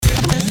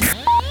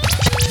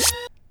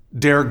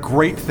Dare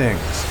great things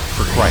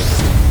for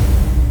Christ.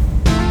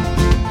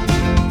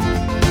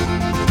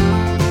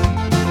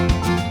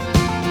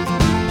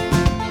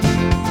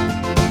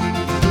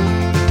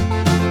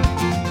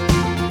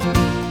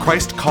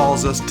 Christ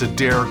calls us to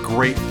dare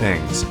great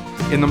things.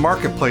 In the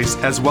marketplace,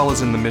 as well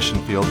as in the mission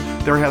field,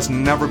 there has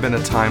never been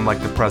a time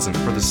like the present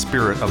for the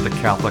spirit of the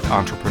Catholic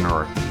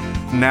entrepreneur.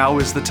 Now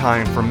is the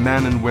time for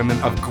men and women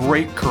of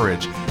great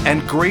courage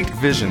and great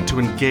vision to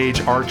engage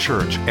our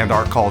church and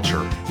our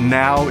culture.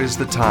 Now is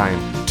the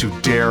time to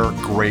dare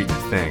great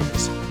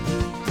things.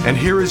 And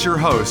here is your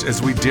host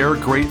as we dare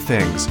great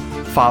things,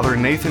 Father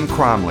Nathan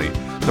Cromly,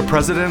 the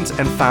president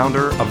and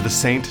founder of the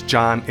St.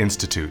 John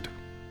Institute.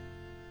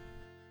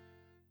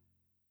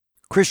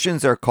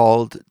 Christians are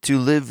called to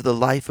live the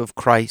life of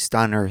Christ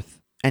on earth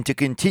and to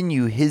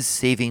continue his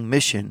saving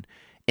mission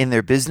in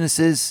their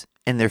businesses,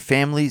 in their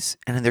families,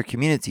 and in their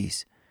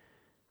communities.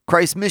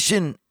 Christ's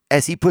mission,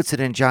 as he puts it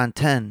in John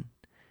 10,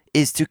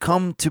 is to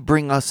come to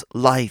bring us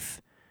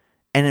life,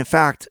 and in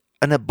fact,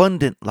 an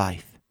abundant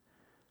life.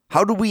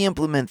 How do we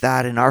implement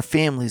that in our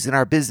families, in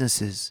our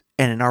businesses,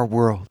 and in our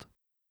world?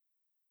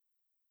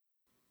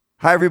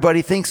 Hi,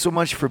 everybody. Thanks so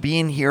much for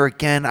being here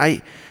again.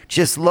 I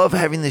just love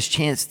having this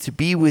chance to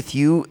be with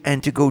you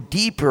and to go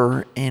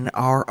deeper in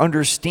our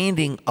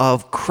understanding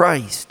of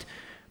Christ,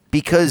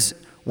 because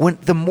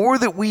the more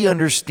that we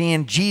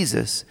understand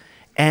Jesus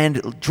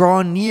and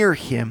draw near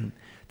him,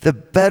 the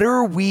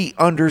better we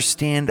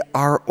understand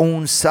our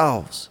own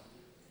selves.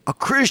 A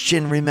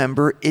Christian,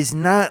 remember, is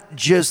not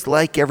just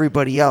like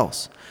everybody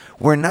else.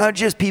 We're not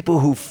just people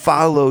who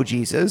follow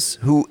Jesus,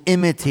 who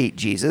imitate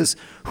Jesus,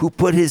 who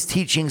put his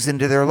teachings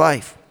into their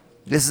life.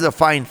 This is a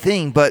fine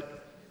thing,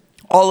 but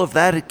all of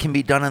that can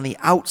be done on the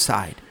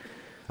outside.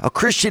 A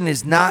Christian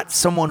is not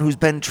someone who's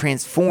been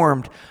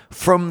transformed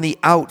from the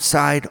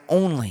outside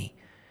only.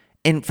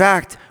 In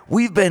fact,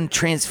 we've been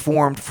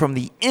transformed from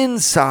the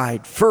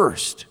inside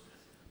first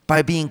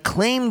by being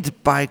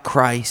claimed by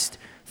Christ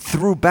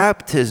through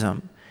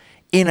baptism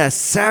in a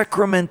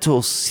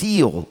sacramental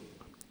seal.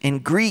 In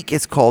Greek,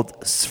 it's called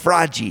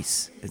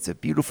sphrages. It's a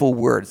beautiful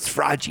word,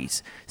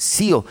 sphrages,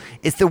 seal.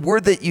 It's the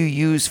word that you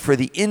use for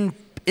the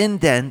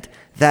indent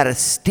that a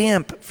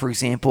stamp, for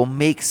example,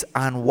 makes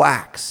on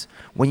wax.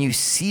 When you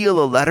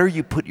seal a letter,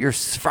 you put your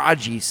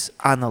sphrages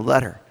on the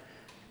letter.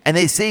 And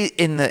they say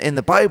in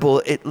the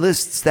Bible, it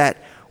lists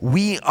that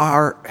we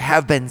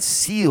have been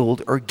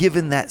sealed or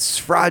given that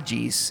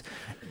sphrages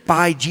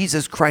by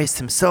Jesus Christ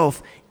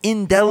himself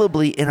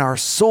indelibly in our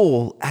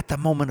soul at the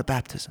moment of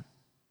baptism.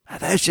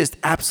 That's just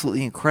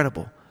absolutely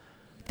incredible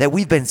that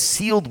we've been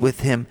sealed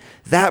with him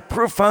that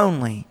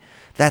profoundly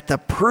that the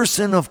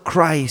person of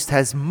Christ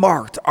has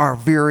marked our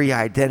very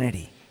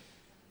identity.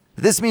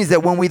 This means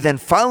that when we then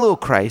follow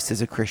Christ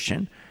as a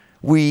Christian,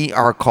 we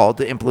are called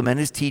to implement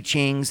his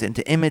teachings and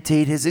to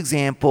imitate his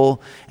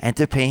example and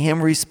to pay him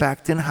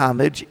respect and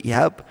homage.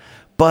 Yep.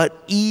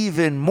 But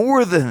even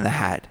more than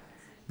that,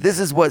 this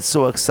is what's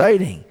so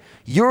exciting.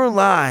 Your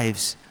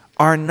lives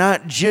are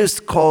not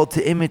just called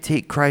to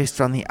imitate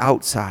Christ on the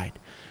outside.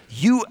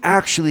 You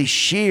actually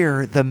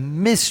share the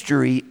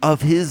mystery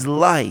of his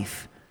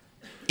life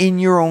in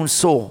your own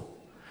soul.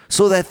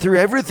 So that through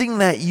everything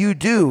that you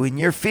do in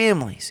your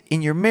families,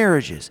 in your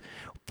marriages,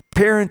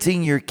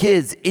 parenting your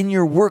kids, in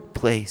your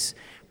workplace,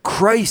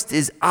 Christ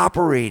is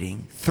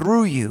operating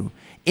through you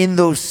in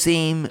those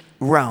same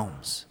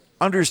realms.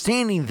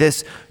 Understanding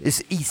this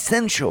is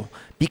essential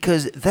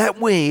because that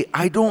way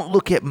I don't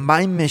look at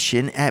my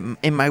mission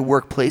in my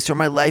workplace or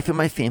my life and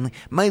my family,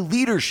 my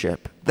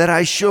leadership that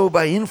I show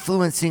by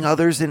influencing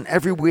others in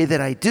every way that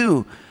I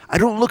do. I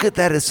don't look at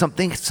that as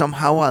something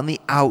somehow on the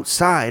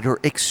outside or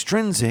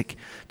extrinsic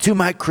to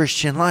my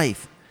Christian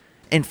life.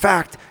 In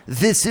fact,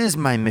 this is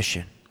my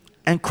mission.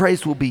 And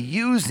Christ will be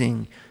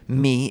using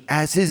me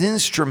as his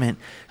instrument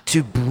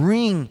to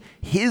bring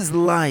his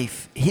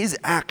life, his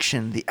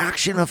action, the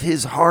action of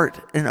his heart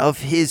and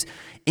of his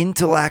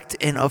intellect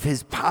and of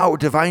his power,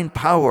 divine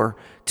power,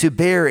 to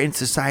bear in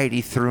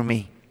society through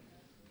me.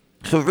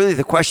 So really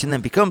the question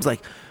then becomes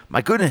like,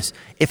 my goodness,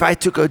 if I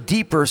took a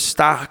deeper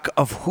stock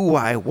of who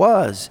I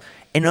was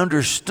and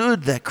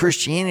understood that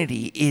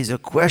Christianity is a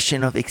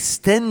question of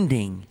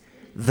extending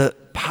the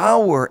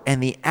power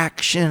and the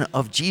action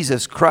of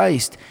Jesus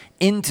Christ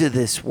into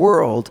this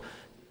world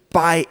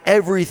by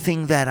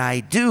everything that I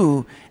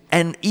do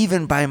and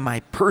even by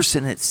my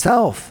person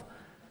itself,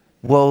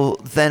 well,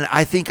 then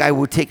I think I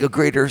would take a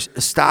greater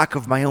stock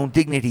of my own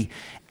dignity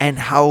and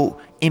how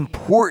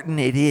important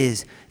it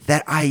is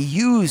that I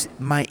use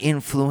my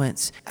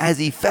influence as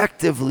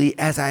effectively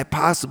as I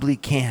possibly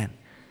can,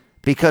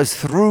 because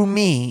through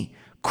me,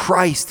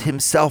 Christ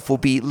himself will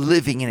be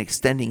living and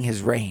extending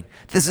his reign.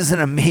 This is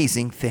an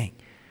amazing thing.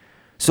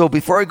 So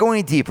before I go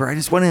any deeper, I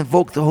just want to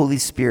invoke the Holy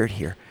Spirit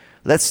here.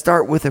 Let's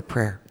start with a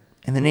prayer.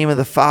 In the name of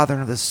the Father,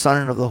 and of the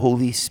Son, and of the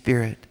Holy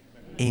Spirit.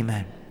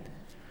 Amen.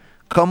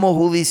 Come, O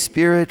Holy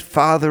Spirit,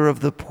 Father of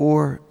the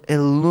poor,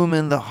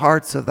 illumine the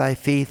hearts of thy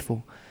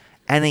faithful,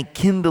 and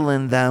enkindle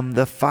in them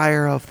the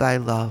fire of thy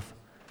love.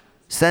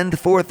 Send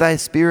forth thy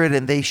Spirit,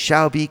 and they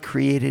shall be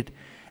created,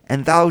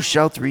 and thou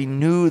shalt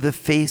renew the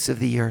face of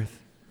the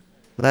earth.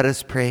 Let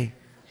us pray.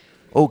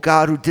 O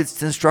God, who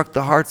didst instruct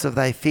the hearts of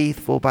thy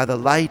faithful by the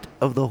light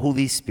of the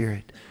Holy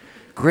Spirit,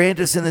 grant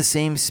us in the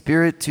same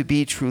Spirit to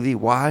be truly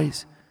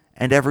wise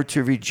and ever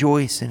to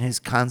rejoice in his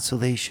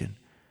consolation.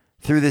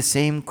 Through the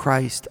same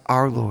Christ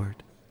our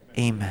Lord.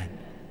 Amen.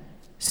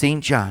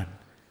 St. John,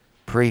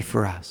 pray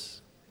for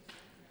us.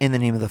 In the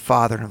name of the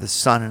Father, and of the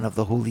Son, and of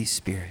the Holy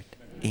Spirit.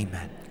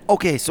 Amen.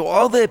 Okay, so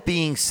all that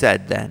being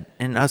said then,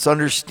 and us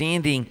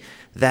understanding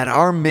that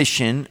our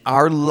mission,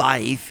 our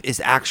life, is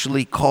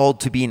actually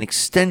called to be an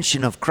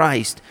extension of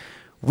Christ,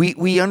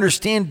 we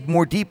understand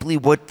more deeply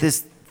what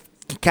this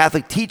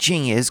Catholic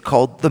teaching is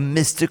called the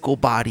mystical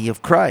body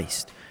of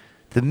Christ.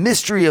 The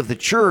mystery of the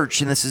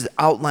church, and this is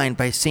outlined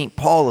by St.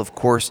 Paul, of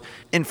course,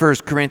 in 1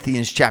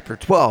 Corinthians chapter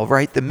 12,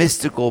 right? The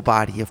mystical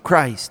body of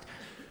Christ.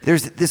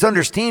 There's this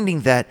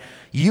understanding that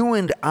you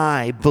and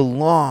I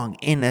belong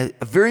in a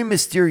very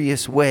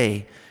mysterious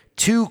way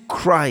to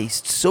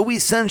Christ so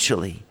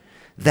essentially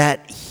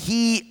that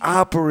he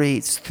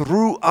operates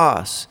through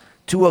us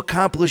to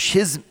accomplish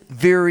his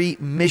very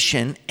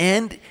mission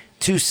and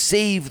to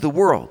save the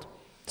world.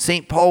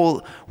 St.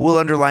 Paul will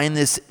underline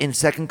this in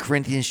 2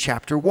 Corinthians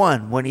chapter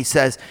 1 when he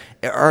says,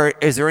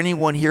 is there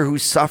anyone here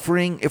who's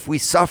suffering? If we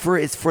suffer,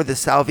 it's for the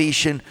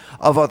salvation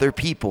of other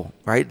people,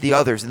 right? The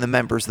others and the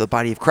members of the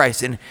body of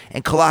Christ. And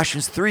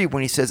Colossians 3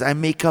 when he says, I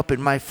make up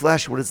in my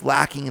flesh what is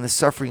lacking in the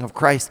suffering of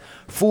Christ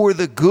for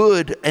the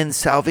good and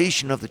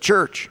salvation of the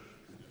church,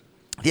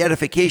 the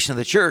edification of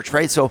the church,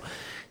 right? So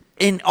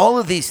in all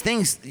of these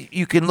things,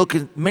 you can look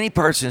at many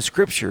parts in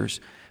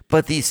scriptures,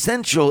 but the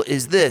essential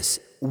is this.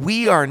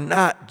 We are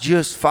not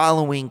just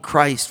following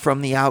Christ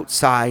from the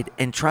outside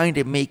and trying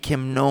to make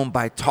him known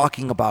by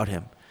talking about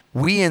him.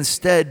 We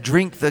instead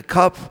drink the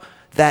cup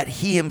that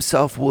he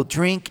himself will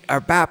drink,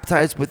 are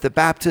baptized with the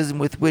baptism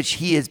with which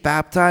he is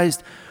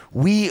baptized.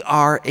 We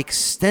are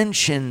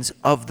extensions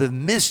of the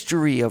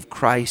mystery of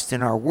Christ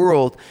in our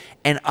world,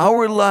 and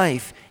our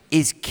life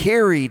is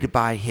carried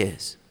by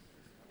his.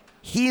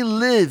 He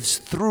lives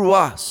through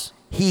us.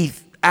 He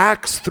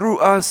acts through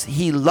us,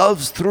 he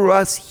loves through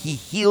us, he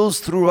heals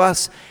through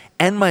us,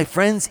 and my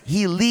friends,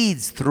 he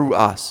leads through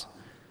us.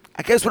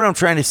 I guess what I'm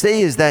trying to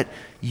say is that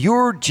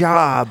your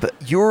job,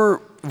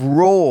 your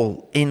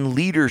role in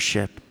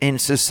leadership in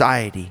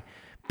society,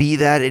 be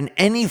that in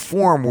any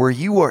form where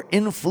you are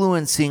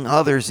influencing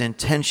others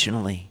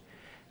intentionally,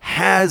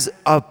 has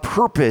a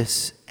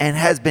purpose and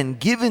has been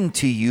given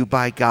to you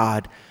by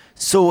God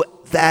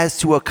so as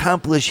to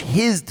accomplish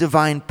his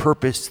divine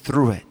purpose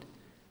through it.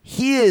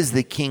 He is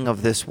the king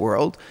of this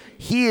world.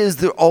 He is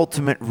the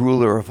ultimate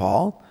ruler of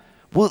all.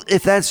 Well,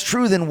 if that's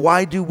true, then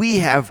why do we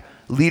have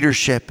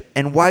leadership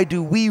and why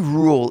do we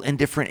rule in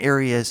different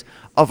areas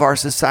of our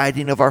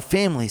society and of our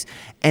families?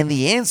 And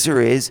the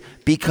answer is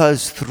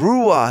because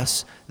through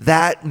us,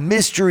 that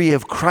mystery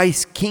of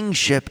Christ's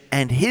kingship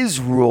and his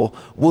rule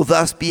will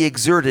thus be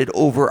exerted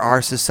over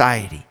our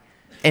society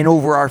and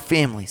over our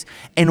families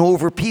and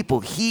over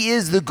people. He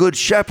is the good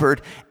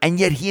shepherd, and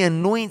yet he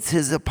anoints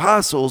his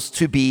apostles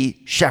to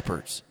be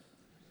shepherds.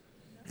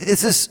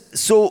 This is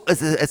so,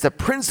 it's a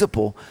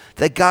principle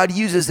that God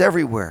uses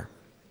everywhere.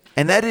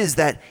 And that is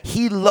that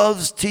he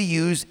loves to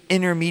use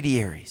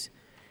intermediaries.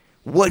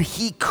 What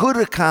he could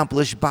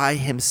accomplish by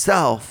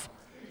himself,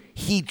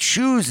 he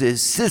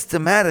chooses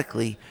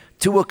systematically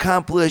to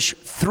accomplish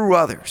through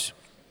others.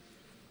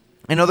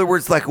 In other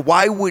words, like,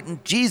 why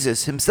wouldn't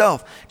Jesus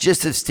himself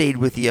just have stayed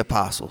with the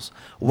apostles?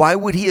 Why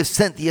would he have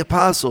sent the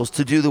apostles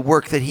to do the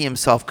work that he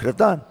himself could have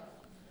done?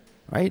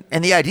 Right?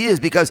 And the idea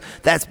is because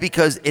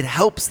it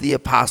helps the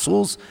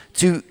apostles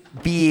to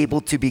be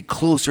able to be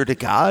closer to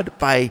God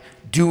by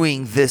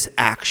doing this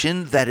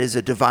action that is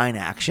a divine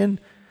action.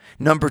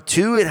 Number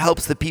two, it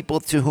helps the people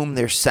to whom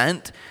they're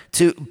sent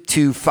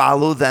to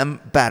follow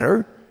them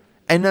better.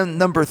 And then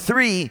number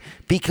three,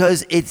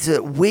 because it's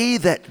a way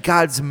that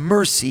God's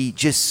mercy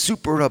just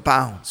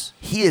superabounds.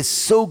 He is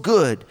so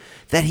good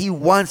that he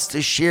wants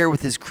to share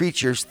with his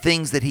creatures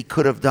things that he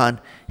could have done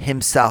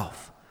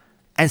himself.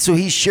 And so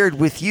he shared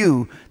with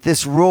you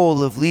this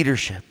role of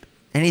leadership.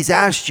 And he's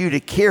asked you to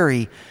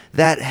carry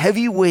that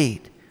heavy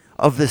weight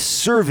of the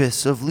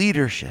service of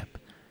leadership.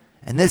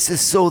 And this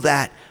is so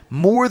that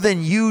more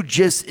than you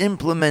just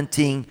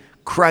implementing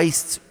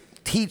Christ's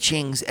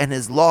teachings and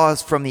his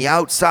laws from the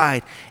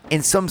outside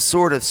in some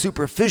sort of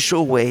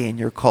superficial way in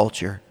your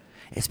culture,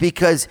 it's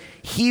because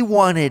he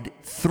wanted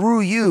through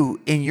you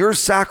in your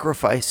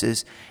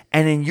sacrifices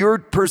and in your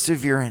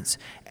perseverance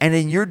and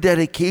in your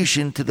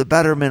dedication to the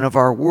betterment of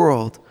our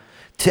world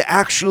to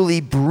actually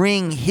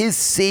bring his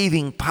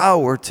saving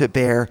power to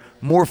bear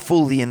more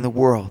fully in the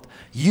world.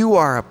 You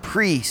are a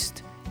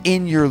priest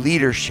in your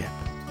leadership.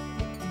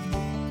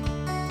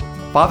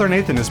 Father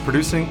Nathan is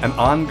producing an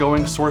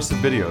ongoing source of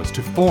videos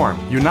to form,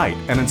 unite,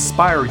 and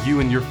inspire you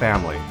and your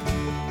family.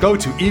 Go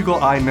to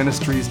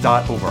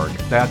eagleeyeministries.org.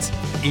 That's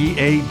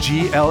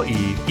EAGLEEYE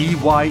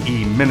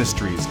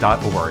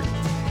ministries.org.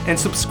 And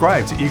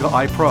subscribe to Eagle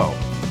Eye Pro.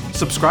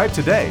 Subscribe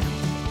today.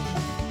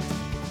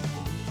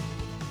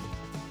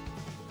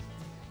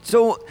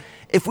 So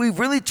if we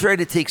really try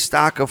to take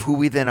stock of who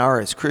we then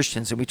are as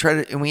Christians,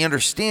 and we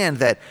understand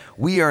that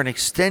we are an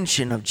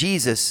extension of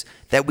Jesus,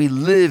 that we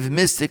live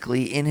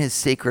mystically in his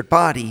sacred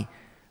body,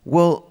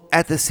 well,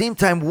 at the same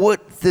time,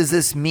 what does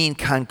this mean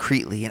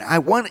concretely? And I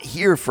want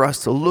here for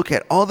us to look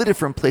at all the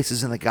different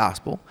places in the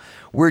gospel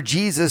where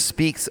Jesus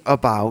speaks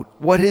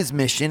about what his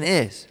mission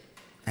is.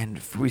 And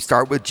if we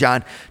start with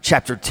John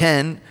chapter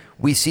 10,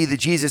 we see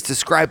that Jesus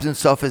describes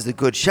himself as the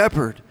good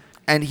shepherd.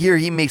 And here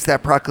he makes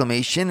that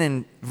proclamation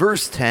in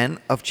verse 10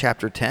 of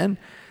chapter 10.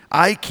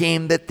 I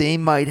came that they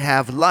might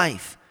have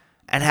life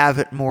and have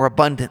it more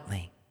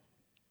abundantly.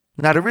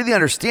 Now, to really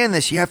understand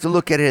this, you have to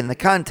look at it in the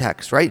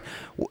context, right?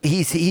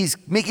 He's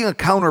making a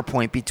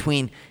counterpoint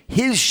between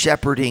his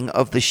shepherding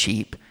of the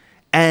sheep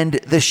and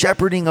the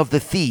shepherding of the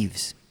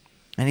thieves.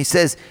 And he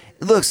says,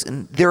 look,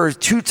 there are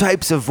two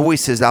types of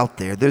voices out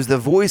there. There's the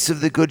voice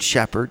of the good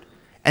shepherd,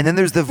 and then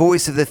there's the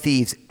voice of the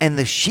thieves. And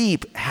the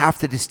sheep have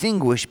to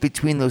distinguish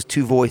between those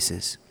two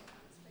voices.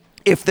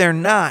 If they're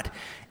not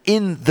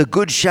in the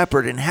good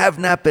shepherd and have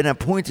not been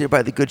appointed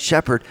by the good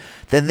shepherd,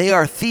 then they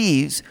are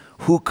thieves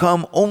who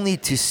come only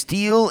to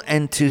steal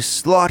and to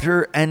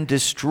slaughter and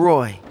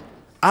destroy.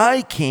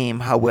 I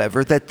came,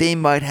 however, that they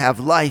might have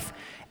life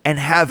and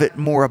have it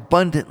more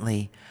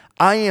abundantly.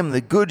 I am the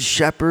good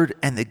shepherd,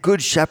 and the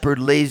good shepherd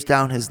lays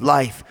down his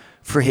life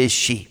for his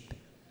sheep.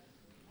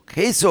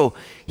 Okay, so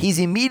he's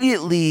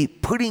immediately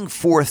putting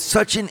forth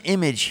such an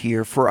image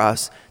here for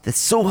us that's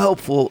so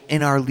helpful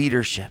in our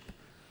leadership.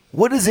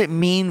 What does it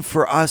mean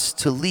for us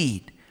to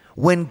lead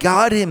when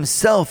God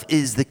himself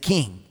is the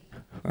king,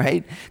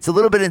 right? It's a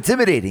little bit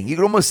intimidating. You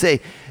could almost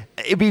say,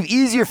 it'd be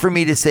easier for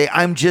me to say,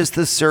 I'm just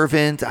the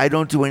servant, I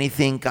don't do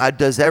anything, God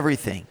does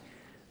everything.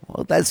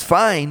 Well, that's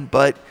fine,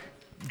 but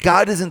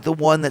God isn't the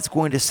one that's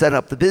going to set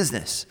up the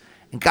business.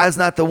 And God's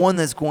not the one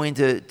that's going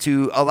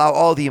to allow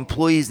all the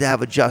employees to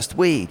have a just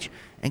wage.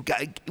 And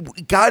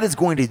God is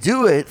going to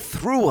do it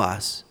through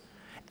us.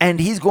 And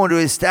he's going to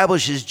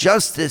establish his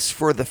justice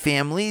for the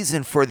families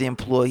and for the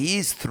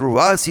employees through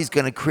us. He's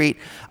going to create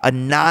a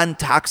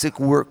non-toxic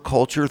work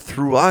culture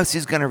through us.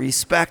 He's going to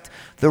respect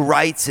the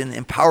rights and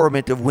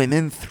empowerment of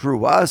women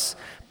through us.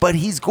 But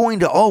he's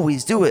going to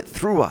always do it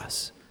through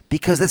us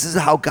because this is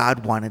how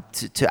God wanted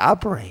to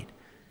operate.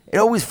 It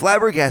always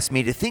flabbergasts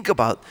me to think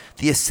about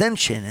the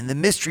ascension and the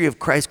mystery of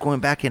Christ going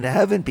back into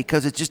heaven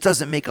because it just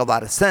doesn't make a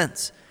lot of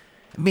sense.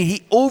 I mean,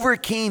 he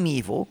overcame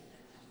evil,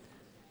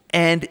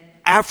 and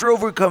after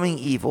overcoming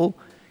evil,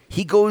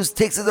 he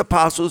takes his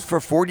apostles for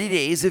 40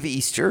 days of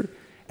Easter,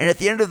 and at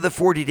the end of the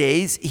 40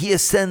 days, he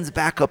ascends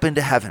back up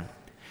into heaven.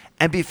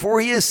 And before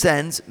he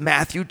ascends,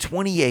 Matthew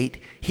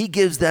 28, he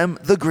gives them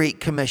the Great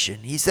Commission.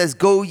 He says,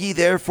 go ye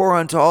therefore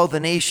unto all the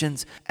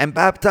nations and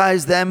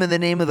baptize them in the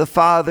name of the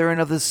Father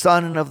and of the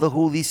Son and of the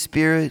Holy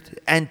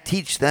Spirit and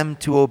teach them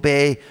to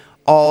obey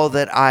all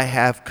that I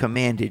have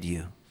commanded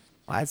you.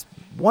 Well, that's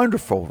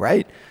wonderful,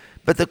 right?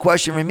 But the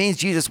question remains,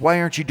 Jesus,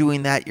 why aren't you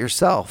doing that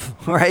yourself,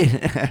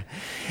 right?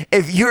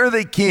 If you're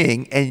the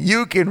king and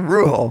you can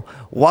rule,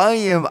 why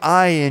am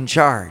I in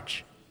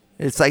charge?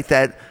 It's like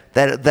that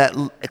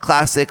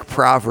classic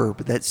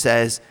proverb that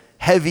says,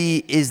 heavy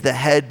is the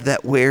head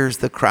that wears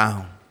the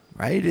crown,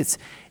 right?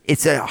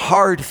 It's a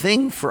hard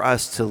thing for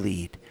us to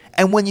lead.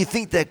 And when you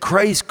think that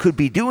Christ could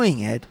be doing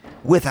it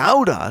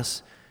without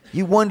us,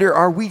 you wonder,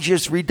 are we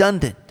just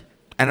redundant?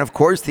 And of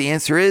course, the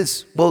answer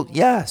is, well,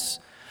 yes.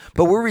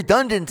 But we're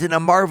redundant in a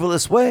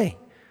marvelous way.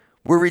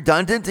 We're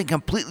redundant and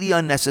completely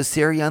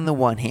unnecessary on the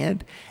one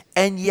hand,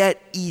 and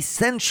yet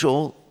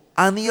essential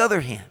on the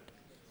other hand.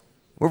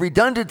 We're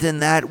redundant in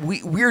that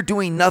we're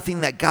doing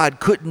nothing that God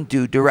couldn't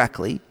do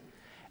directly,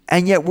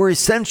 and yet we're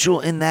essential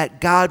in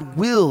that God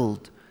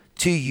willed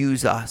to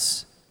use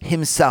us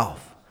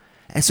himself.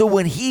 And so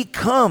when he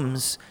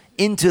comes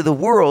into the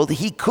world,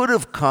 he could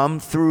have come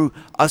through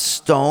a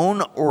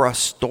stone or a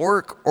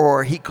stork,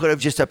 or he could have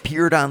just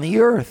appeared on the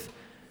earth.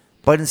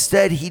 But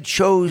instead, he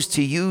chose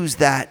to use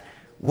that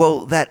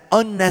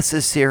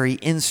unnecessary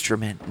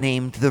instrument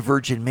named the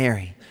Virgin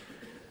Mary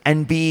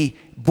and be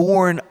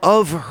born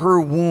of her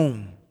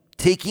womb,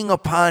 taking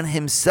upon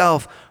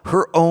himself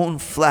her own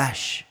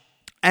flesh.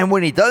 And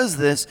when he does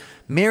this,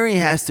 Mary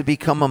has to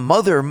become a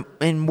mother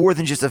in more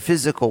than just a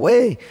physical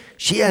way.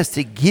 She has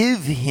to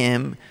give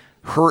him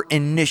her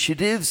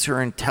initiatives,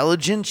 her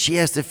intelligence. She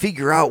has to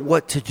figure out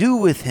what to do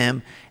with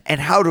him and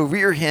how to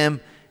rear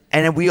him.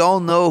 And we all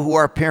know who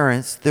are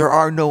parents, there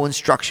are no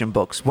instruction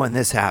books when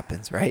this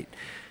happens, right?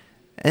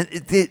 And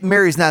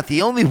Mary's not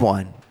the only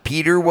one.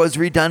 Peter was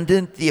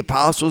redundant. The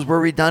apostles were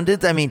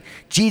redundant. I mean,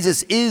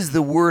 Jesus is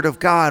the Word of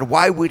God.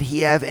 Why would he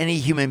have any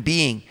human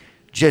being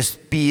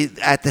just be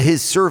at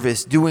his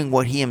service doing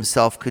what he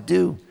himself could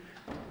do?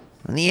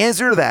 And the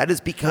answer to that is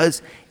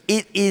because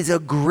it is a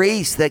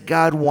grace that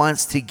God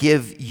wants to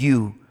give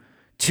you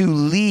to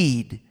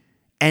lead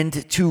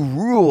and to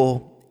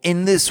rule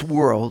in this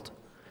world,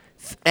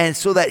 and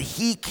so that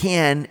he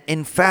can,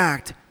 in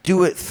fact,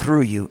 do it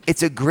through you.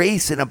 It's a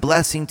grace and a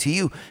blessing to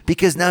you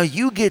because now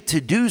you get to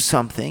do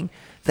something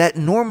that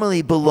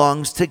normally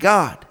belongs to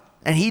God.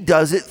 And he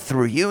does it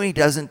through you.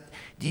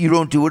 You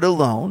don't do it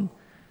alone.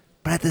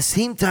 But at the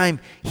same time,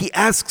 he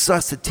asks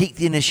us to take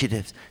the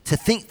initiatives, to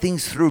think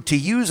things through, to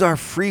use our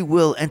free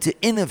will, and to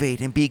innovate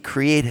and be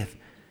creative.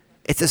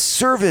 It's a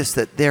service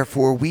that,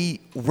 therefore,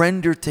 we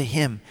render to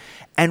him,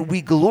 and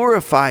we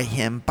glorify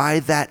him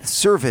by that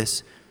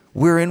service,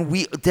 wherein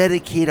we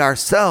dedicate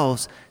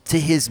ourselves to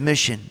his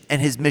mission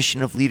and his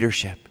mission of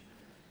leadership.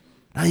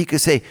 Now you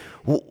could say,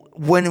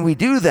 when we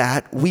do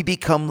that, we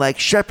become like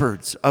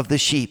shepherds of the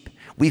sheep.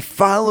 We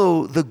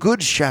follow the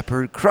good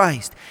shepherd,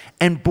 Christ.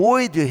 And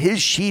boy, do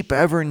his sheep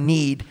ever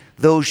need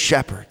those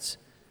shepherds.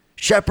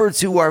 Shepherds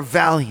who are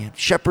valiant,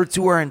 shepherds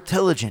who are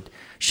intelligent,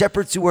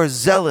 shepherds who are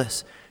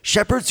zealous,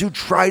 shepherds who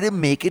try to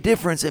make a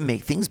difference and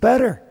make things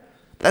better.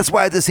 That's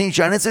why at the St.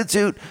 John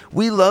Institute,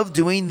 we love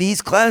doing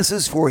these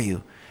classes for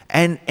you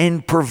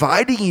and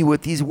providing you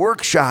with these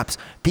workshops,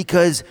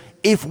 because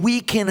if we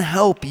can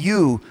help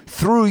you,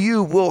 through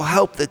you, we'll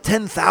help the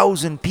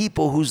 10,000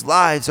 people whose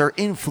lives are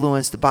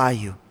influenced by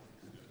you.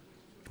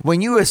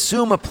 When you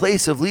assume a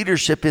place of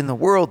leadership in the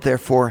world,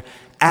 therefore,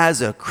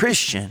 as a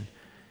Christian,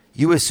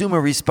 you assume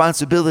a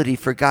responsibility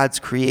for God's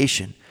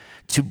creation,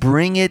 to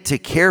bring it, to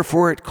care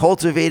for it,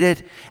 cultivate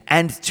it,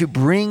 and to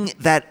bring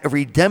that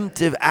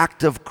redemptive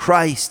act of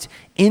Christ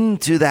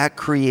into that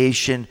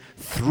creation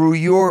through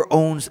your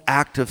own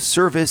act of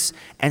service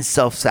and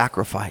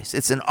self-sacrifice.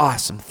 It's an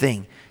awesome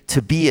thing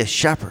to be a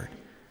shepherd.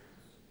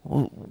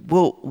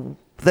 Well,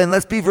 then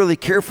let's be really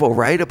careful,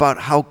 right, about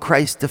how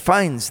Christ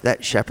defines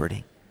that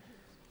shepherding.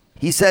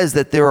 He says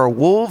that there are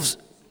wolves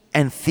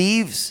and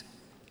thieves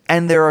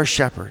and there are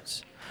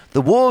shepherds.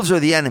 The wolves are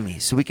the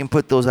enemies, so we can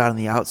put those out on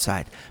the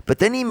outside. But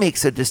then he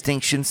makes a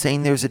distinction,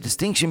 saying there's a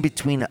distinction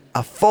between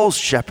a false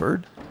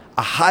shepherd,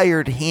 a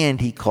hired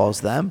hand he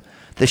calls them,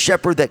 the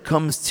shepherd that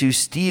comes to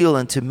steal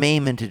and to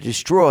maim and to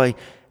destroy,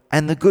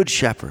 and the good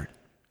shepherd.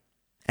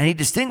 And he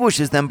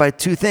distinguishes them by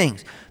two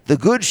things. The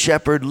good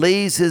shepherd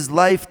lays his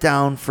life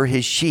down for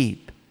his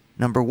sheep,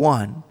 number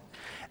one.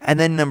 And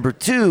then number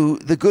two,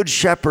 the good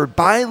shepherd,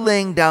 by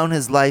laying down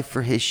his life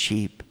for his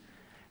sheep,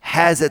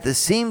 has at the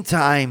same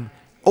time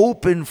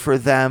opened for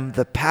them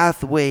the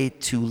pathway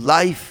to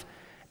life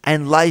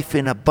and life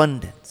in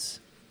abundance.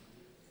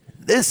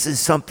 This is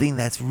something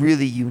that's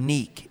really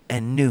unique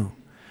and new.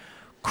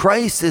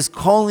 Christ is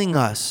calling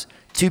us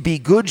to be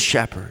good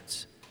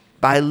shepherds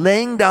by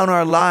laying down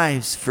our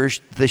lives for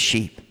the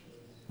sheep.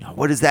 Now,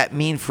 what does that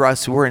mean for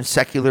us who are in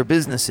secular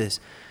businesses?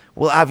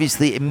 Well,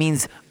 obviously, it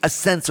means a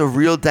sense of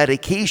real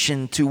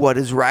dedication to what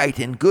is right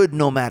and good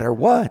no matter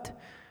what.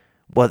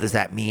 What does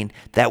that mean?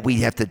 That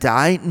we have to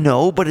die?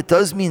 No, but it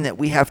does mean that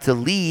we have to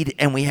lead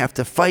and we have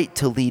to fight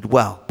to lead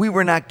well. We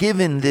were not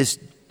given this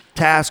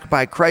task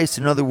by Christ,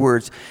 in other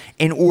words,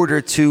 in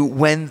order to,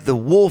 when the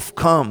wolf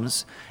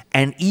comes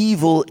and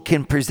evil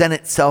can present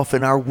itself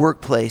in our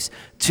workplace,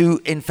 to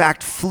in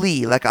fact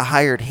flee like a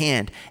hired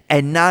hand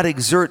and not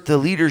exert the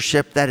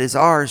leadership that is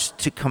ours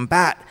to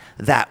combat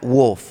that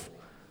wolf.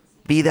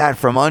 Be that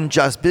from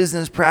unjust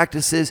business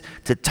practices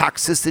to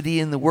toxicity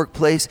in the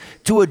workplace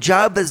to a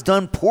job that's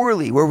done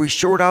poorly, where we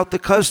short out the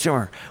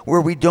customer,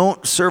 where we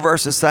don't serve our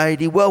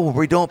society well, where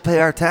we don't pay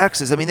our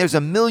taxes. I mean, there's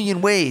a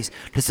million ways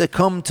to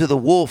succumb to the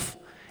wolf.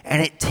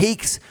 And it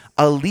takes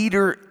a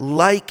leader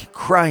like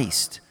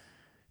Christ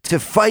to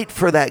fight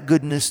for that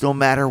goodness no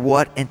matter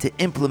what and to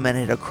implement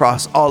it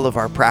across all of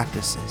our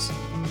practices.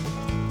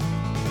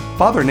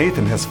 Father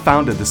Nathan has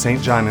founded the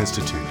St. John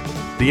Institute,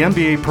 the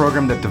MBA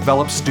program that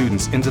develops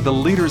students into the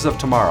leaders of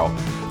tomorrow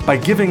by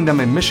giving them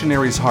a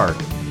missionary's heart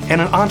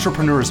and an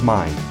entrepreneur's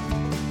mind.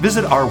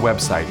 Visit our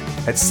website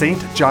at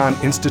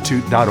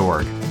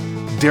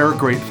stjohninstitute.org. Dare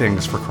great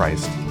things for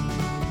Christ.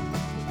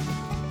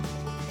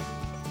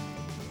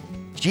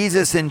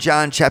 Jesus in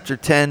John chapter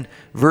 10,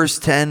 verse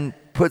 10,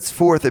 puts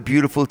forth a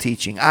beautiful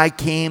teaching. I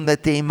came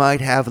that they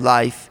might have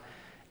life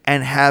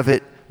and have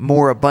it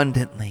more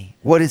abundantly.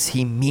 What does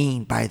he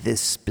mean by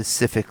this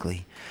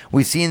specifically?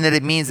 We've seen that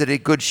it means that a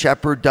good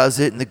shepherd does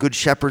it, and the good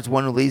shepherd's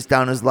one who lays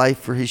down his life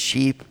for his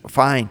sheep.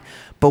 Fine.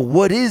 But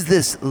what is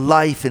this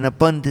life in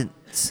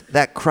abundance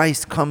that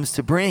Christ comes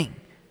to bring?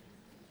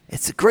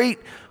 It's a great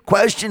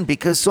question,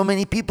 because so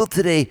many people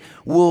today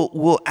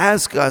will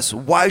ask us,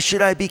 why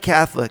should I be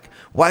Catholic?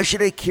 Why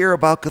should I care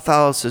about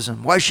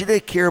Catholicism? Why should I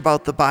care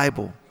about the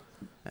Bible?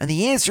 And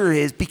the answer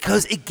is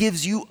because it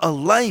gives you a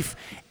life,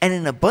 and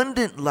an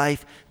abundant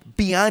life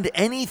beyond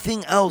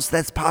anything else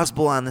that's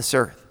possible on this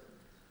earth.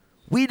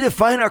 We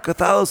define our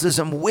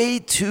Catholicism way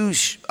too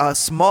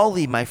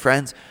smallly, my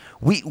friends.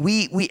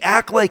 We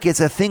act like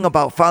it's a thing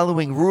about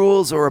following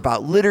rules or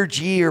about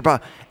liturgy or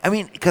about,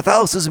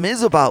 Catholicism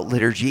is about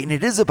liturgy and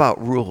it is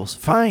about rules,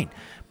 fine.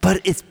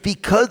 But it's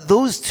because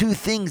those two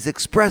things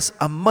express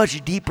a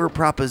much deeper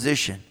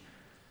proposition.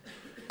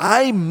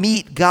 I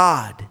meet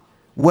God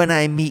when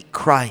I meet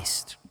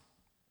Christ.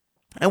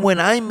 And when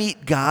I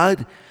meet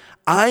God,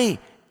 I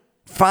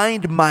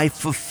find my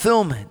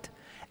fulfillment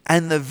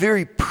and the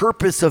very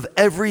purpose of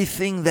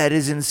everything that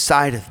is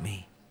inside of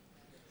me.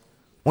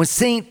 When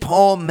St.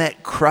 Paul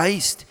met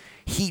Christ,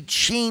 he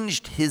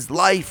changed his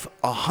life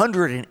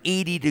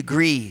 180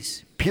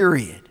 degrees,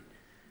 period.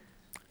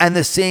 And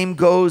the same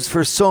goes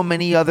for so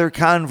many other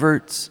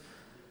converts.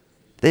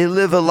 They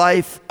live a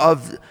life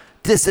of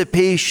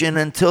dissipation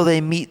until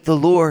they meet the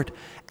Lord,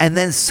 and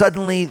then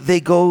suddenly they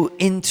go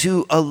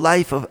into a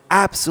life of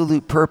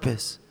absolute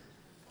purpose.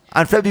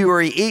 On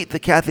February 8th, the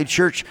Catholic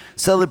Church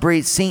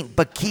celebrates Saint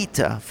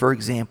Bakita, for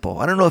example.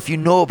 I don't know if you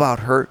know about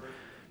her.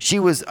 She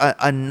was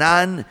a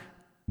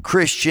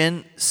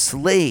non-Christian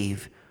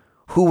slave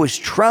who was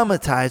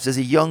traumatized as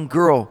a young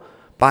girl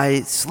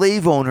by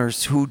slave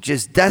owners who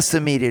just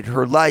decimated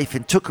her life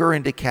and took her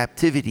into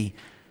captivity,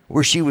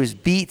 where she was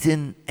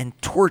beaten and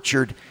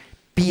tortured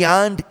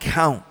beyond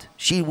count.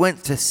 She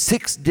went to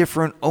 6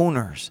 different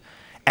owners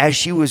as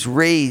she was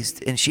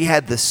raised, and she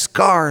had the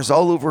scars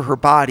all over her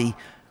body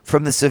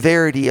from the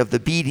severity of the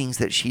beatings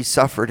that she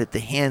suffered at the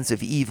hands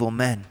of evil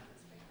men.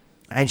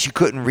 And she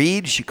couldn't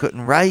read, she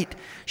couldn't write,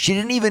 she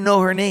didn't even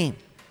know her name.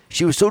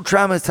 She was so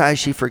traumatized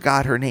she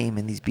forgot her name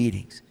in these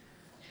beatings.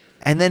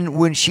 And then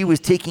when she was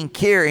taking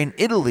care in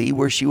Italy,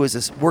 where she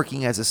was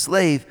working as a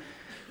slave,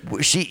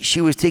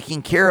 she was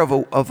taking care of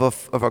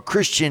a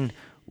Christian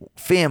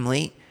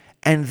family,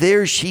 and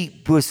there she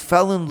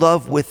fell in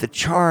love with the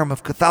charm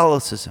of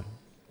Catholicism.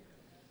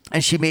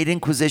 And she made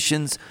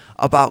inquisitions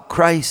about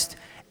Christ,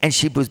 and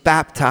she was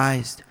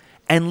baptized,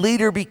 and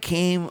later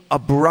became a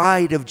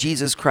bride of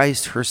Jesus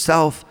Christ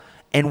herself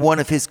and one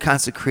of his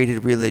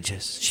consecrated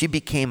religious. She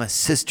became a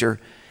sister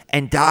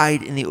and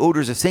died in the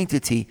odors of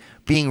sanctity,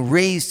 being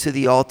raised to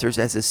the altars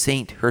as a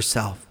saint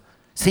herself.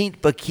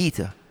 Saint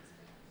Bakita.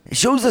 It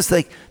shows us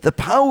like the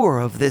power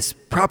of this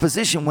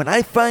proposition. When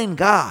I find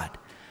God,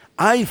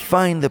 I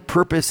find the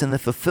purpose and the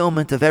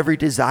fulfillment of every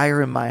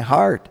desire in my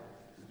heart.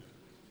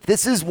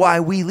 This is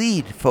why we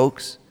lead,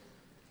 folks.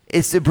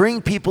 It's to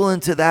bring people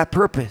into that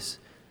purpose,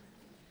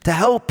 to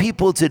help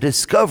people to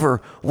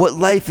discover what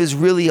life is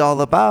really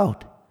all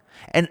about.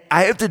 And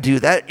I have to do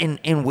that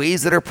in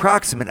ways that are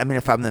proximate. I mean,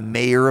 if I'm the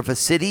mayor of a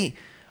city,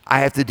 I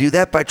have to do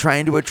that by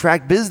trying to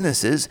attract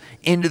businesses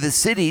into the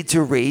city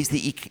to raise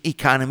the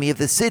economy of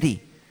the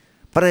city.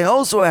 But I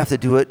also have to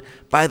do it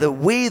by the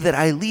way that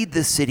I lead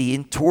the city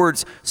in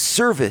towards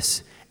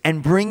service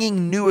and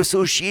bringing new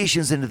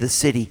associations into the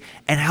city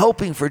and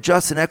helping for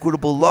just and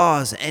equitable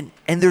laws. And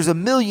there's a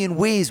million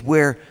ways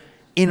where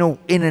in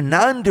a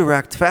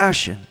non-direct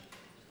fashion,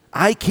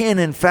 I can,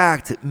 in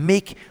fact,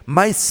 make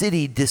my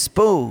city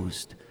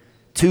disposed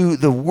to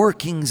the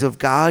workings of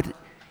God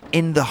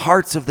in the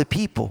hearts of the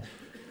people.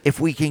 If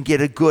we can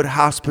get a good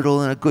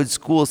hospital and a good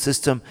school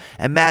system,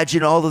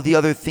 imagine all of the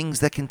other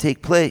things that can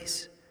take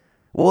place.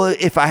 Well,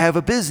 if I have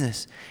a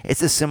business,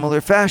 it's a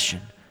similar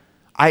fashion.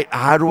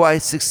 How do I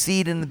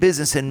succeed in the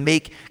business and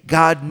make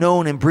God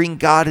known and bring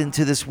God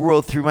into this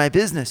world through my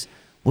business?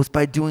 Well, it's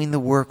by doing the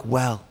work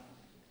well.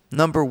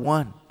 Number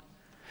one.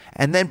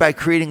 And then by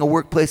creating a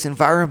workplace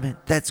environment,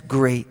 that's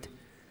great.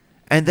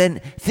 And then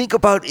think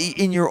about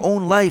in your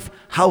own life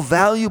how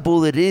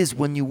valuable it is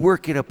when you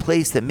work at a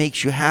place that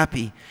makes you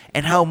happy,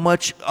 and how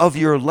much of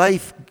your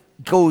life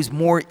goes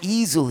more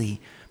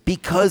easily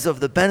because of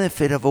the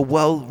benefit of a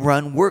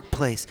well-run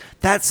workplace.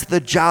 That's the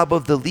job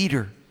of the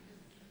leader.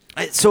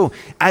 So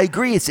I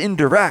agree it's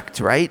indirect,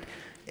 right?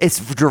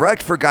 It's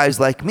direct for guys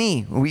like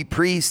me. We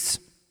priests,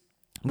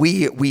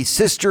 we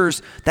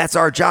sisters, that's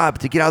our job,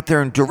 to get out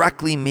there and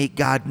directly make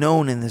God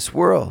known in this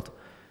world.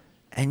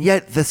 And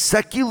yet the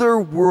secular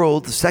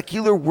world, the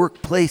secular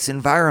workplace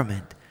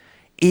environment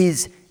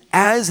is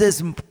as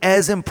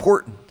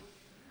important,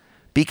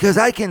 because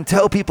I can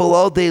tell people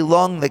all day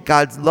long that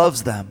God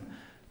loves them,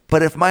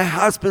 but if my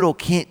hospital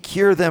can't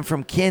cure them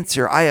from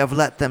cancer, I have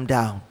let them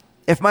down.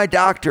 If my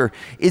doctor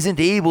isn't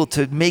able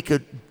to make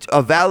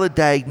a valid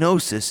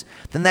diagnosis,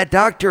 then that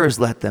doctor has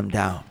let them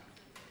down.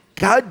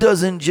 God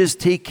doesn't just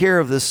take care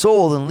of the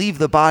soul and leave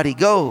the body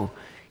go.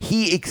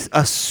 He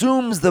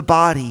assumes the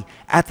body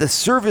at the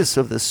service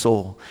of the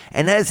soul.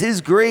 And as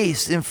his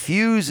grace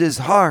infuses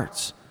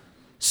hearts,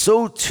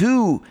 so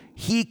too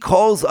he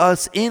calls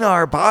us in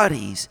our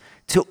bodies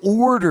to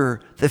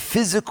order the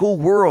physical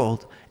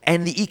world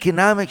and the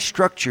economic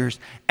structures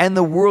and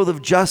the world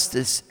of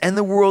justice and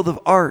the world of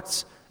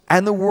arts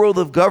and the world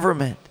of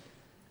government,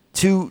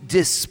 to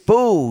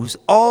dispose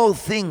all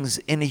things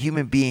in a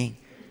human being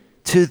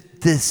to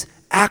this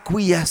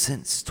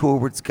acquiescence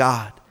towards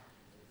God.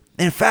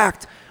 In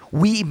fact,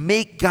 we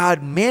make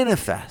God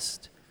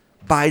manifest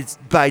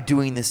by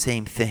doing the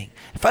same thing.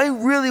 If I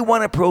really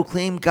want to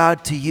proclaim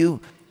God to you,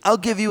 I'll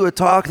give you a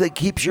talk that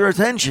keeps your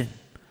attention.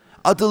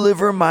 I'll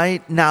deliver my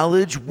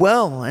knowledge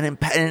well and in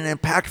an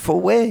impactful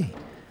way.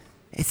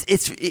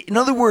 In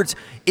other words,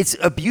 it's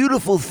a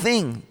beautiful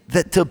thing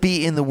that to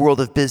be in the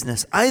world of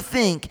business. I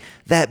think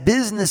that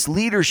business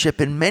leadership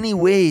in many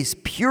ways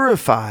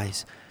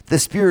purifies the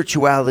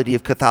spirituality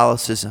of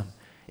Catholicism.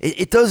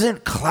 It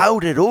doesn't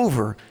cloud it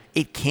over.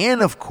 It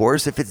can, of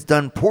course, if it's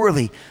done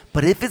poorly.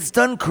 But if it's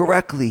done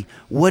correctly,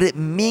 what it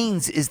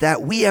means is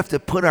that we have to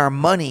put our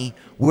money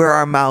where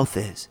our mouth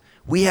is.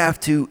 We have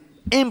to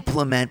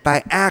implement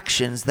by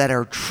actions that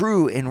are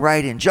true and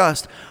right and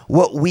just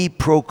what we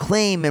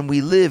proclaim and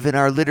we live in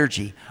our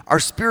liturgy. Our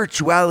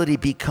spirituality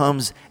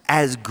becomes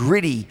as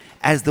gritty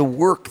as the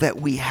work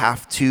that we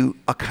have to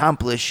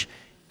accomplish,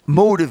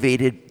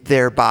 motivated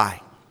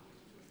thereby.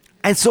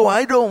 And so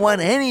I don't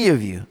want any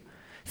of you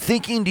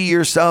thinking to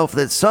yourself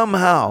that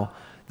somehow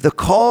the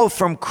call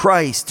from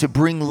Christ to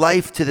bring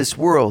life to this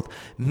world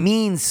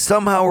means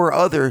somehow or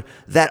other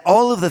that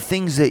all of the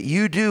things that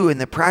you do in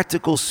the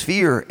practical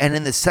sphere and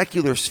in the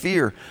secular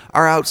sphere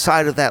are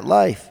outside of that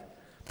life.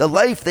 The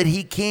life that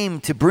he came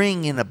to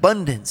bring in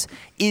abundance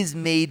is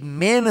made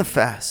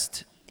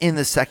manifest in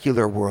the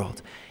secular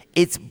world.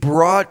 It's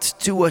brought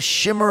to a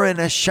shimmer and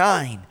a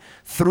shine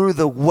through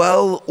the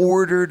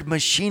well-ordered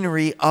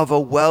machinery of a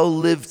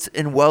well-lived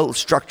and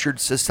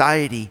well-structured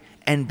society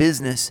and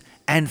business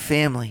and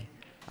family.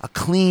 A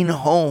clean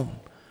home,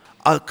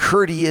 a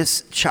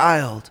courteous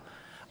child,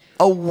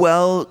 a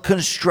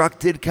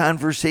well-constructed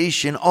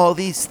conversation. All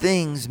these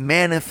things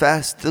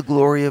manifest the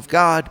glory of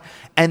God,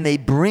 and they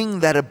bring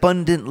that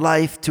abundant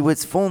life to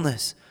its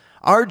fullness.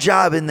 Our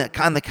job, on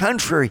the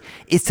contrary,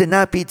 is to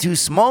not be too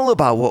small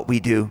about what we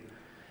do,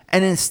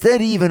 and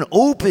instead even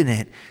open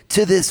it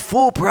to this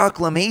full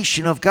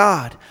proclamation of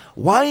God.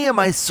 Why am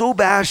I so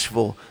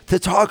bashful to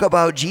talk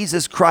about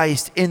Jesus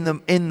Christ in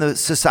the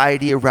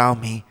society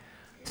around me?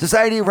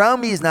 Society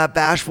around me is not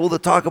bashful to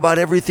talk about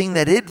everything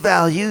that it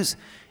values.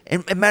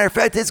 And as a matter of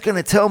fact, it's going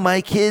to tell my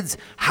kids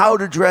how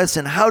to dress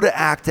and how to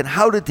act and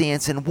how to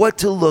dance and what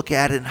to look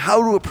at and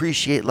how to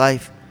appreciate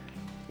life.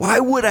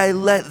 Why would I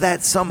let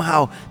that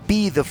somehow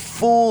be the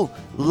full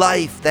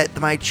life that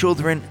my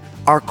children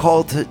are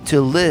called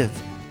to live?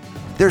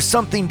 There's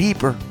something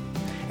deeper.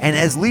 And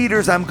as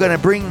leaders, I'm going to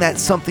bring that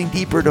something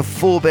deeper to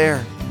full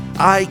bear.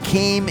 I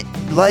came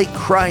like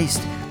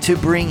Christ to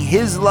bring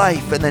his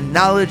life and the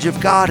knowledge of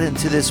God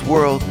into this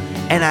world,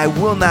 and I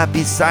will not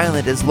be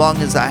silent as long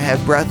as I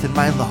have breath in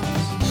my lungs.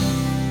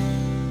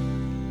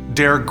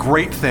 Dare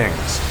great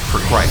things for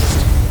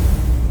Christ.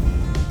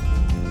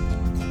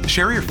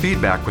 Share your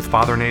feedback with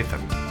Father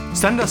Nathan.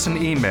 Send us an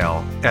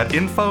email at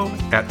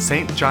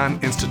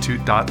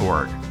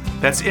info@stjohninstitute.org.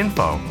 That's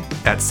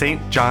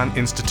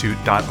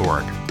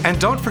info@stjohninstitute.org. And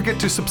don't forget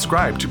to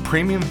subscribe to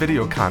premium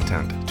video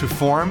content to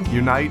form,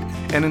 unite,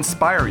 and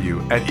inspire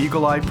you at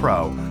Eagle Eye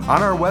Pro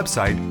on our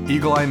website,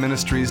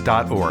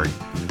 eagleeyeministries.org.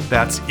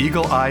 That's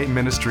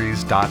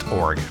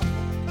eagleeyeministries.org.